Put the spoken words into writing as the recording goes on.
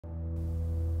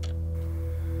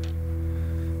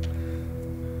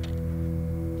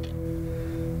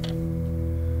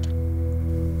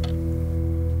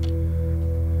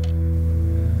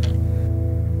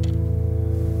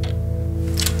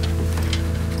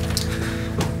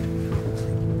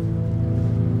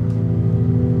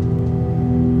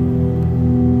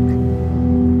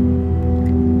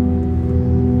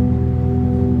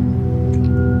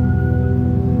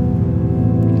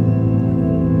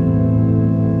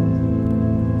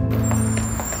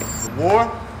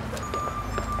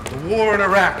The war in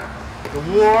Iraq, the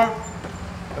war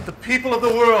that the people of the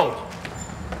world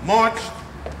marched,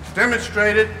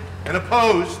 demonstrated, and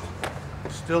opposed,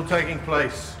 is still taking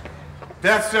place.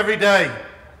 Deaths every day,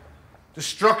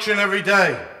 destruction every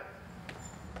day.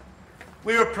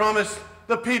 We were promised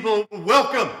the people would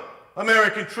welcome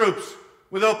American troops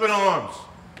with open arms.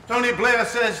 Tony Blair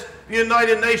says the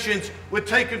United Nations would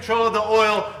take control of the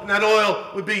oil, and that oil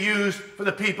would be used for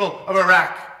the people of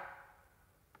Iraq.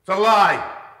 It's a lie.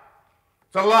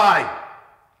 It's a lie.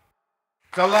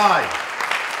 It's a lie.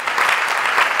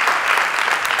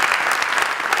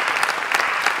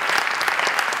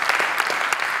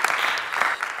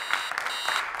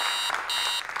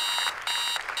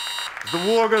 The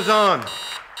war goes on. A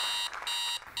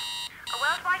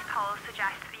worldwide poll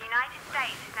suggests that the United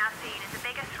States is now seen as the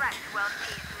biggest threat to world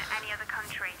peace than any other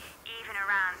country, even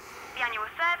Iran. The annual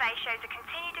survey shows a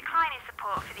continued decline in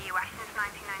support for the US since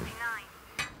 1999.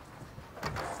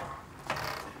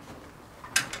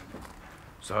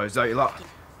 So is that your lot?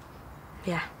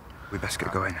 Yeah. We best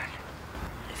get going then.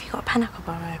 Have you got a pen I could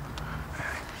borrow?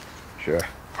 Sure.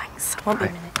 Thanks. Won't be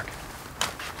a minute.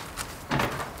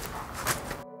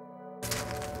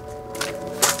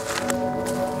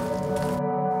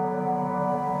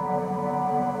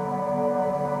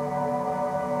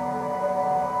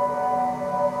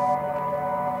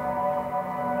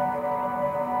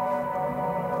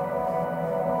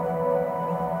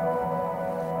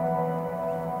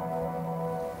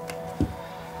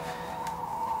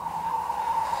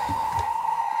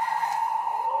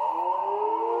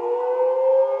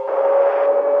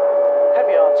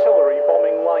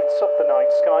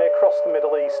 Across the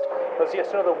Middle East as yet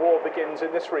another war begins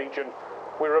in this region.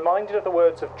 We're reminded of the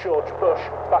words of George Bush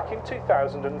back in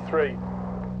 2003.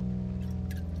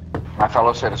 My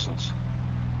fellow citizens,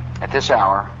 at this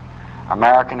hour,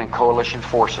 American and coalition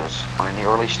forces are in the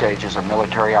early stages of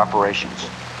military operations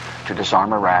to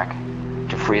disarm Iraq,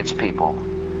 to free its people,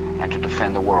 and to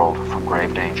defend the world from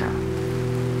grave danger.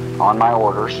 On my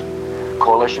orders,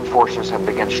 coalition forces have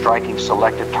begun striking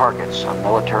selected targets of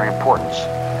military importance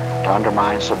to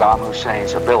undermine Saddam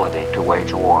Hussein's ability to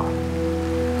wage war.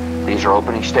 These are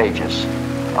opening stages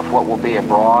of what will be a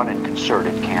broad and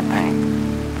concerted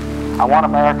campaign. I want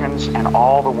Americans and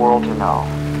all the world to know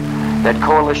that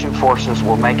coalition forces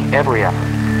will make every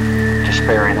effort to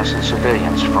spare innocent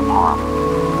civilians from harm.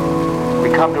 We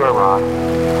come to Iran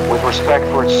with respect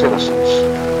for its citizens,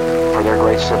 for their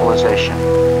great civilization,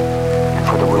 and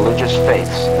for the religious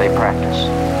faiths they practice.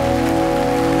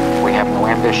 We have no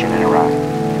ambition in Iraq.